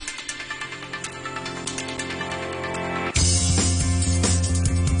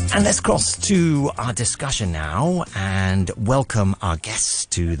And let's cross to our discussion now and welcome our guests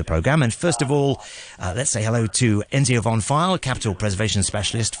to the programme. And first of all, let's say hello to Enzio Von Pfeil, Capital Preservation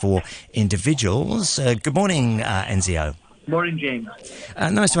Specialist for Individuals. Good morning, Enzio. Morning, James.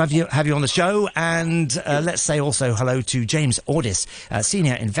 Nice to have you on the show. And let's say also hello to James Audiss,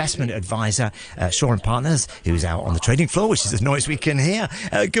 Senior Investment Advisor, Shaw & Partners, who's out on the trading floor, which is the noise we can hear.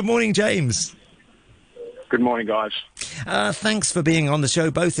 Good morning, James. Good morning, guys. Thanks for being on the show,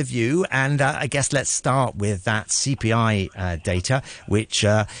 both of you. And I guess let's start with that CPI data, which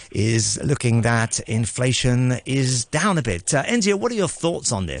is looking that inflation is down a bit. Enzio, what are your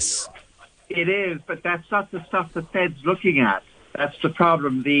thoughts on this? It is, but that's not the stuff the Fed's looking at. That's the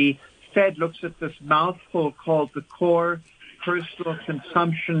problem. The Fed looks at this mouthful called the Core Personal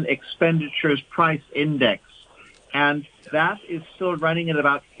Consumption Expenditures Price Index. And that is still running at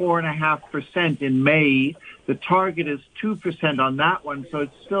about 4.5% in May. The target is 2% on that one, so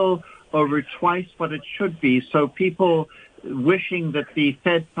it's still over twice what it should be. So people wishing that the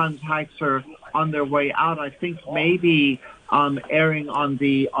Fed funds hikes are on their way out, I think maybe erring on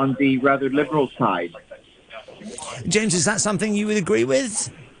the rather liberal side. James, is that something you would agree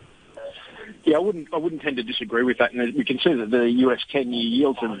with? Yeah, I wouldn't tend to disagree with that. And we can see that the US 10-year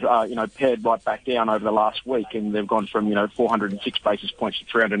yields have, pared right back down over the last week, and they've gone from, 406 basis points to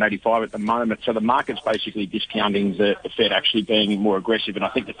 385 at the moment. So the market's basically discounting the Fed actually being more aggressive, and I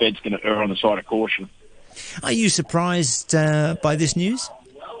think the Fed's going to err on the side of caution. Are you surprised by this news?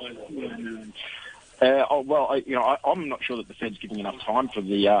 I'm not sure that the Fed's giving enough time for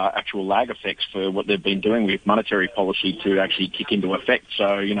the actual lag effects for what they've been doing with monetary policy to actually kick into effect.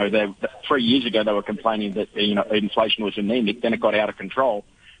 So, 3 years ago they were complaining that, inflation was anemic, then it got out of control,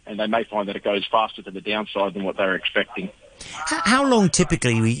 and they may find that it goes faster to the downside than what they were expecting. How long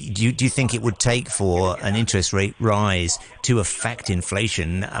typically do you think it would take for an interest rate rise to affect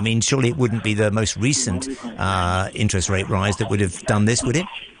inflation? I mean, surely it wouldn't be the most recent interest rate rise that would have done this, would it?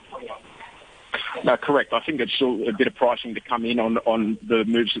 No, correct. I think it's still a bit of pricing to come in on the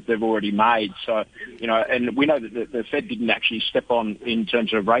moves that they've already made. So, and we know that the Fed didn't actually step on in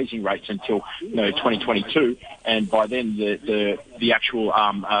terms of raising rates until, 2022. And by then, the actual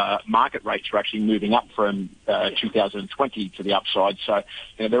market rates were actually moving up from 2020 to the upside. So,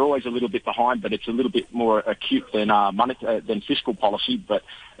 they're always a little bit behind, but it's a little bit more acute than fiscal policy. But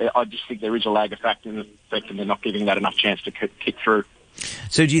I just think there is a lag effect, and they're not giving that enough chance to kick through.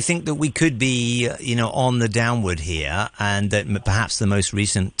 So do you think that we could be, on the downward here, and that perhaps the most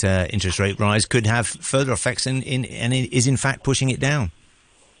recent interest rate rise could have further effects and is in fact pushing it down?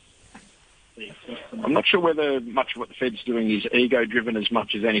 I'm not sure whether much of what the Fed's doing is ego-driven as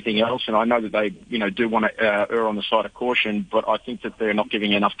much as anything else, and I know that they, do want to err on the side of caution, but I think that they're not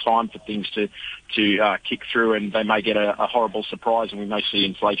giving enough time for things to kick through, and they may get a horrible surprise, and we may see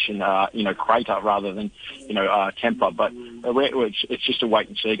inflation, crater rather than, temper. But it's just a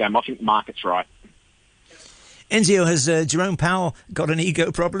wait-and-see game. I think the market's right. Enzio, has Jerome Powell got an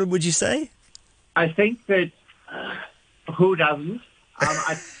ego problem, would you say? I think that who doesn't?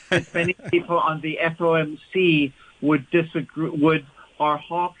 I think many people on the FOMC would disagree, are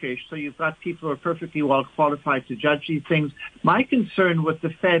hawkish. So you've got people who are perfectly well qualified to judge these things. My concern with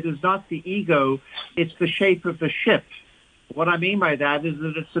the Fed is not the ego; it's the shape of the ship. What I mean by that is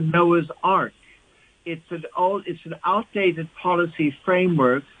that it's a Noah's Ark. It's an outdated policy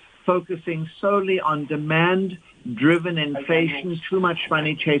framework focusing solely on demand-driven inflation, too much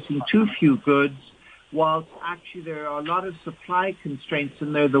money chasing too few goods. Whilst actually there are a lot of supply constraints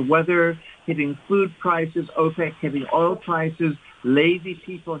in there, the weather hitting food prices, OPEC hitting oil prices, lazy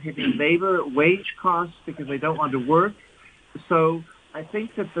people hitting labor wage costs because they don't want to work. So I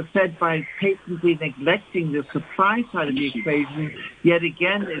think that the Fed, by patently neglecting the supply side of the equation, yet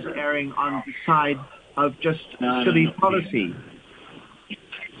again is erring on the side of just silly policy.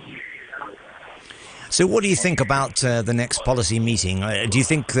 So what do you think about the next policy meeting? Do you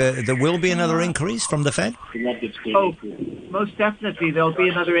think there will be another increase from the Fed? Oh, most definitely there'll be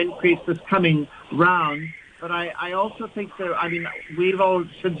another increase this coming round. But I also think we've all,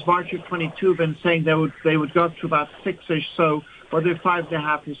 since March of 22, been saying they would go up to about 6-ish. So whether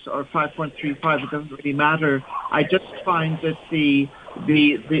 5.5 or 5.35, it doesn't really matter. I just find that the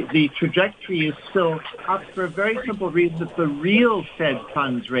trajectory is still up for a very simple reason, that the real Fed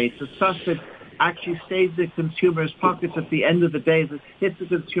funds rate, the stuff that actually stays in consumers' pockets at the end of the day, that hits the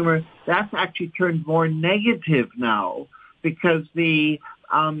consumer, that's actually turned more negative now, because the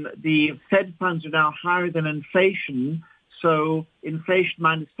Fed funds are now higher than inflation. So inflation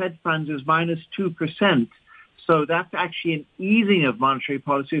minus Fed funds is minus 2%. So that's actually an easing of monetary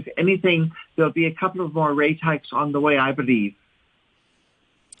policy. If anything, there'll be a couple of more rate hikes on the way, I believe.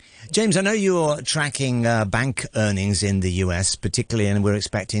 James, I know you're tracking bank earnings in the US, particularly, and we're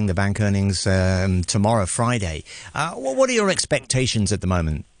expecting the bank earnings tomorrow, Friday. What are your expectations at the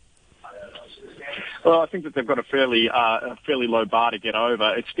moment? Well, I think that they've got a fairly low bar to get over.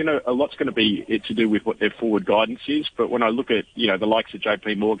 A lot's going to be to do with what their forward guidance is. But when I look at the likes of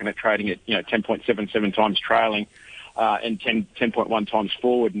JP Morgan are trading at 10.77 times trailing, and 10.1 times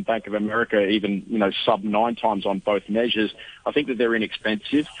forward, and Bank of America even sub 9 times on both measures. I think that they're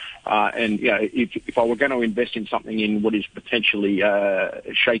inexpensive, and if I were going to invest in something in what is potentially a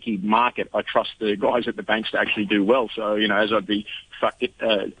shaky market, I trust the guys at the banks to actually do well. So as I'd be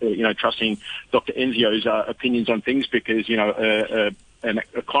trusting Dr. Enzio's opinions on things, because an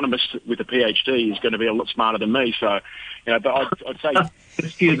economist with a PhD is going to be a lot smarter than me. So but I'd say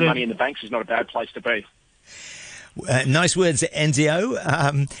putting money in the banks is not a bad place to be. Nice words, Enzio.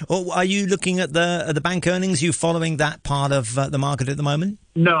 Are you looking at the bank earnings? You following that part of the market at the moment?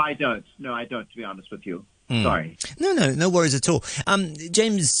 No, I don't. To be honest with you. Sorry. No worries at all.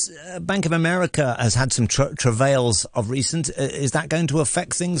 James, Bank of America has had some travails of recent. Is that going to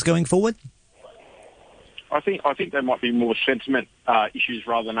affect things going forward? I think there might be more sentiment issues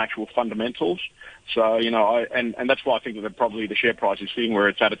rather than actual fundamentals. So and that's why I think that probably the share price is sitting where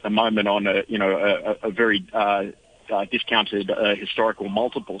it's at the moment on a very discounted historical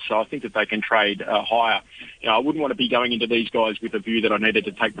multiple. So I think that they can trade higher. I wouldn't want to be going into these guys with a view that I needed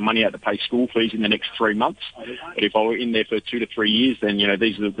to take the money out to pay school fees in the next 3 months. But if I were in there for 2 to 3 years, then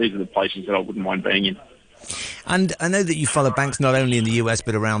these are the places that I wouldn't mind being in. And I know that you follow banks not only in the US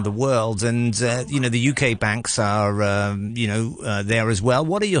but around the world, and the UK banks are there as well.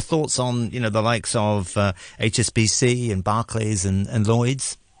 What are your thoughts on the likes of HSBC and Barclays and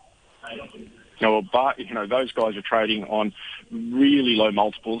Lloyds? Well, those guys are trading on really low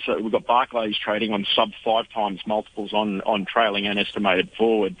multiples. So we've got Barclays trading on sub 5 times multiples on trailing and estimated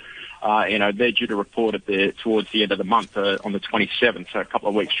forward. They're due to report towards the end of the month on the 27th, so a couple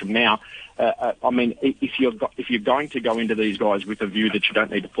of weeks from now. If you're going to go into these guys with a view that you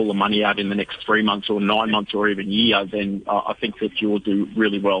don't need to pull the money out in the next 3 months or 9 months or even year, then I think that you'll do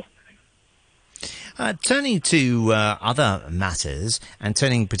really well. Turning to other matters, and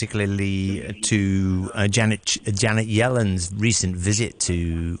turning particularly to Janet Yellen's recent visit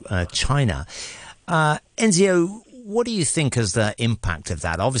to China, Enzio, what do you think is the impact of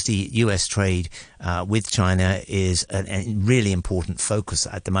that? Obviously, US trade with China is a really important focus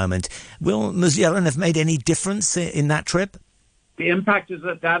at the moment. Will Ms. Yellen have made any difference in that trip? The impact is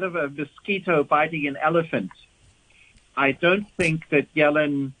that of a mosquito biting an elephant. I don't think that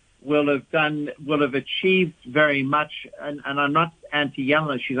Yellen will have achieved very much, and I'm not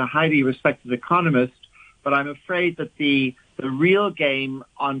anti-Yellen. She's a highly respected economist, but I'm afraid that the real game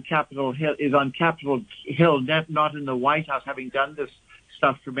on Capitol Hill is on Capitol Hill, not in the White House, having done this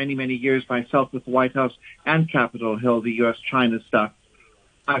stuff for many, many years myself with the White House and Capitol Hill, the U.S.-China stuff.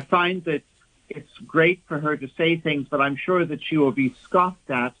 I find that it's great for her to say things, but I'm sure that she will be scoffed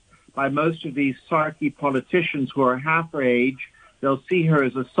at by most of these sarky politicians who are half her age. They'll see her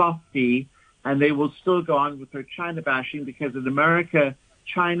as a softie, and they will still go on with her China bashing, because in America,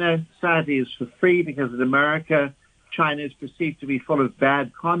 China, sadly, is for free, because in America, China is perceived to be full of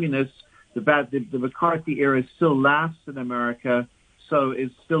bad communists. The McCarthy era still lasts in America, so is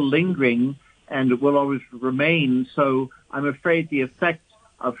still lingering, and it will always remain. So I'm afraid the effect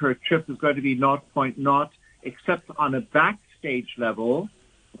of her trip is going to be 0.0, except on a backstage level,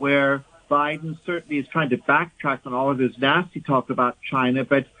 where Biden certainly is trying to backtrack on all of his nasty talk about China,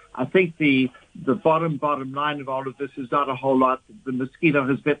 but I think the bottom line of all of this is not a whole lot. The mosquito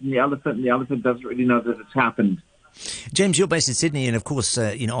has bitten the elephant, and the elephant doesn't really know that it's happened. James, you're based in Sydney, and of course,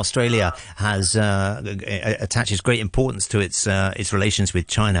 Australia has attaches great importance to its relations with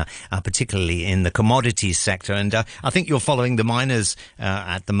China, particularly in the commodities sector. And I think you're following the miners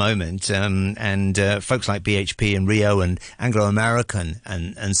at the moment, and folks like BHP and Rio and Anglo American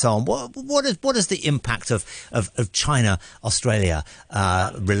and so on. What is the impact of China Australia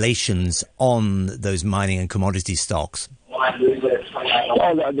relations on those mining and commodity stocks?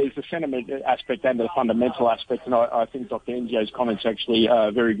 Well, there's the sentiment aspect and the fundamental aspect, and I think Dr. Enzio's comments actually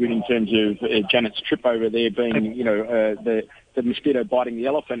are very good in terms of Janet's trip over there being, the mosquito biting the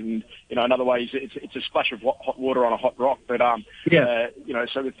elephant, and in other ways it's a splash of hot water on a hot rock. But so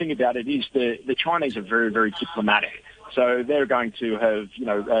the thing about it is the Chinese are very, very diplomatic, so they're going to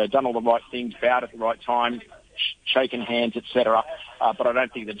have done all the right things, bowed at the right time, shaken hands, etc. But I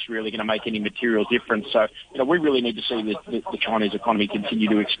don't think that it's really going to make any material difference. So, we really need to see the Chinese economy continue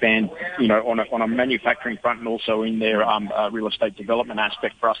to expand, on a manufacturing front and also in their real estate development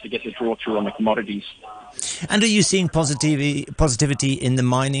aspect for us to get the draw through on the commodities. And are you seeing positivity in the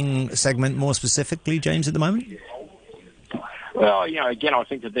mining segment more specifically, James, at the moment? Well, again, I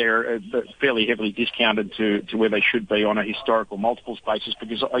think that they're fairly heavily discounted to where they should be on a historical multiples basis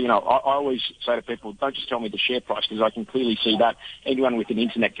because, I always say to people, don't just tell me the share price because I can clearly see that. Anyone with an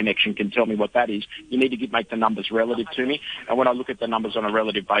internet connection can tell me what that is. You need to make the numbers relative to me. And when I look at the numbers on a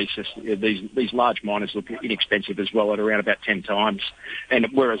relative basis, these large miners look inexpensive as well at around about 10 times. And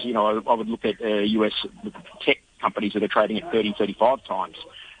whereas, I would look at US tech companies that are trading at 30, 35 times.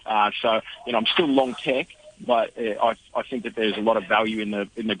 So, I'm still long tech. But I think that there's a lot of value in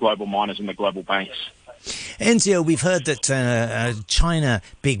the global miners and the global banks. Enzio, we've heard that China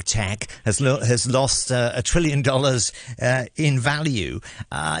big tech has lost $1 trillion in value.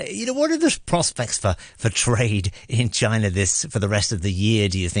 What are the prospects for trade in China for the rest of the year?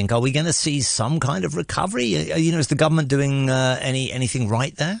 Do you think? Are we going to see some kind of recovery? Is the government doing anything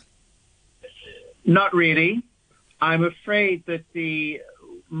right there? Not really. I'm afraid that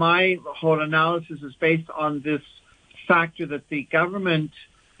my whole analysis is based on this factor that the government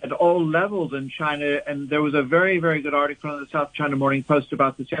at all levels in China, and there was a very, very good article in the South China Morning Post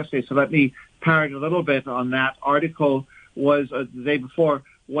about this yesterday, so let me parrot a little bit on that. Article was, the day before,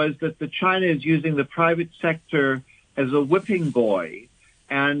 was that China is using the private sector as a whipping boy,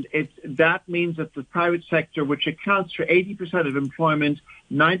 and that means that the private sector, which accounts for 80% of employment,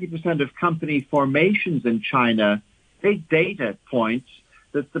 90% of company formations in China, big data points,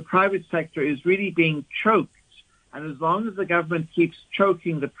 that the private sector is really being choked. And as long as the government keeps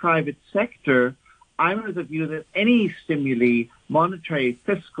choking the private sector, I'm of the view that any stimuli, monetary,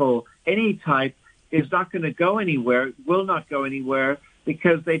 fiscal, any type, is not going to go anywhere, will not go anywhere,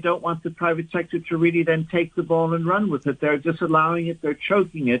 because they don't want the private sector to really then take the ball and run with it. They're disallowing it, they're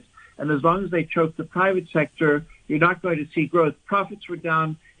choking it. And as long as they choke the private sector, you're not going to see growth. Profits were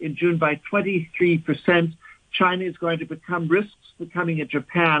down in June by 23%. China is going to risks becoming a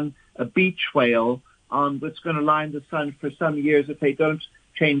Japan, a beach whale, that's going to line the sun for some years if they don't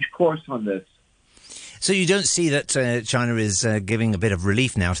change course on this. So you don't see that China is giving a bit of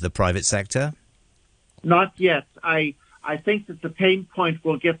relief now to the private sector? Not yet. I think that the pain point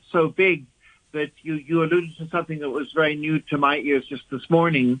will get so big that you alluded to something that was very new to my ears just this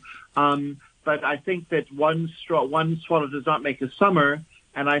morning. But I think that one swallow does not make a summer,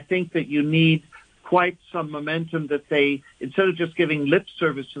 and I think that you need quite some momentum that they, instead of just giving lip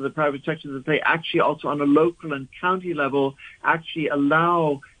service to the private sector, that they actually also on a local and county level actually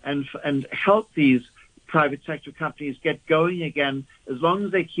allow and help these private sector companies get going again. As long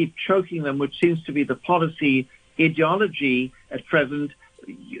as they keep choking them, which seems to be the policy ideology at present,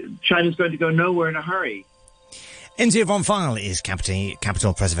 China's going to go nowhere in a hurry. Enzio Von Pfeil is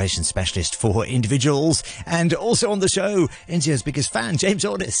capital preservation specialist for individuals, and also on the show, Enzio's biggest fan, James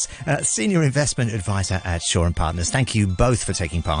Audiss, senior investment advisor at Shaw & Partners. Thank you both for taking part.